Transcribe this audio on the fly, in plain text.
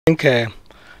think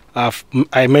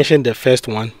I mentioned the first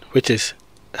one, which is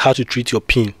how to treat your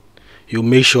PIN. You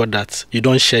make sure that you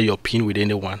don't share your PIN with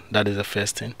anyone. That is the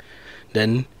first thing.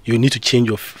 Then you need to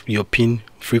change your PIN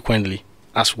frequently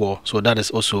as well. So that is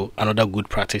also another good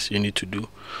practice you need to do.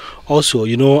 Also,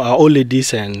 you know, our old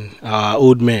ladies and our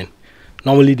old men,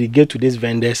 normally they get to these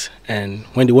vendors, and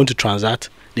when they want to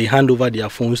transact, they hand over their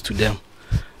phones to them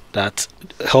that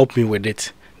help me with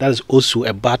it. That is also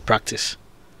a bad practice,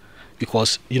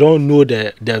 because you don't know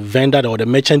the vendor or the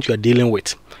merchant you are dealing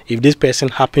with. If this person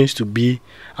happens to be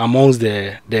amongst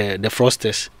the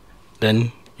fraudsters,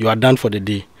 then you are done for the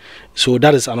day. So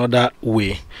that is another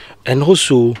way. And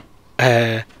also,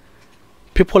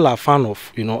 people are fond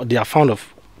of, you know, they are fond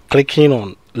of clicking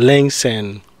on links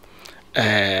and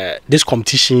these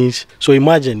competitions. So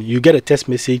imagine you get a text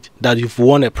message that you've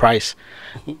won a prize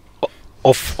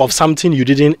of something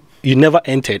you never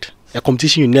entered, a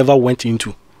competition you never went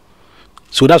into.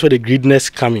 So that's where the greediness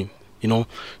come in, you know.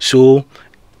 So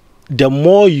the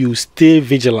more you stay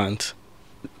vigilant,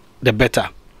 the better.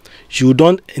 You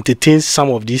don't entertain some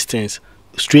of these things.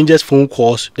 Strangers' phone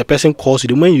calls, the person calls you.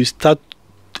 The moment you start,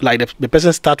 like the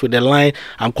person start with the line,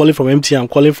 I'm calling from MT, I'm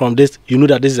calling from this, you know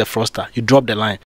that this is a fraudster. You drop the line.